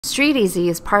StreetEasy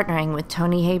is partnering with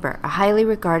Toni Haber, a highly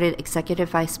regarded executive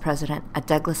vice president at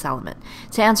Douglas Elliman,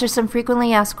 to answer some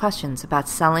frequently asked questions about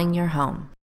selling your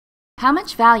home. How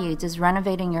much value does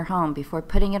renovating your home before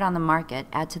putting it on the market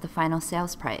add to the final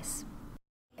sales price?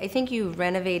 I think you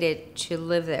renovate it to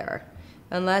live there,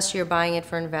 unless you're buying it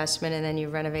for investment and then you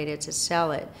renovate it to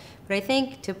sell it. But I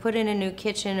think to put in a new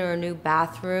kitchen or a new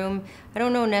bathroom, I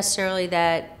don't know necessarily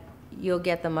that you'll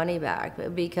get the money back,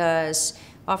 because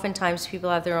oftentimes people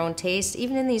have their own taste.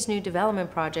 Even in these new development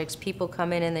projects, people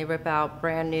come in and they rip out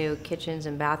brand new kitchens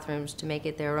and bathrooms to make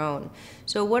it their own.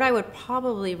 So what I would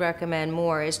probably recommend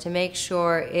more is to make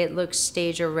sure it looks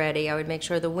stage ready. I would make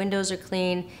sure the windows are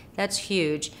clean. That's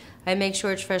huge. I'd make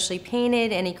sure it's freshly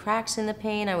painted. Any cracks in the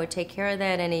paint, I would take care of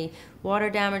that. Any water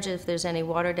damage, if there's any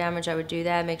water damage, I would do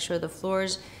that. Make sure the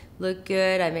floors look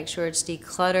good. I make sure it's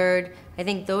decluttered. I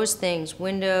think those things,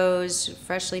 windows,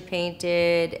 freshly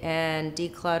painted and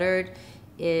decluttered,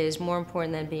 is more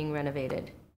important than being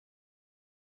renovated.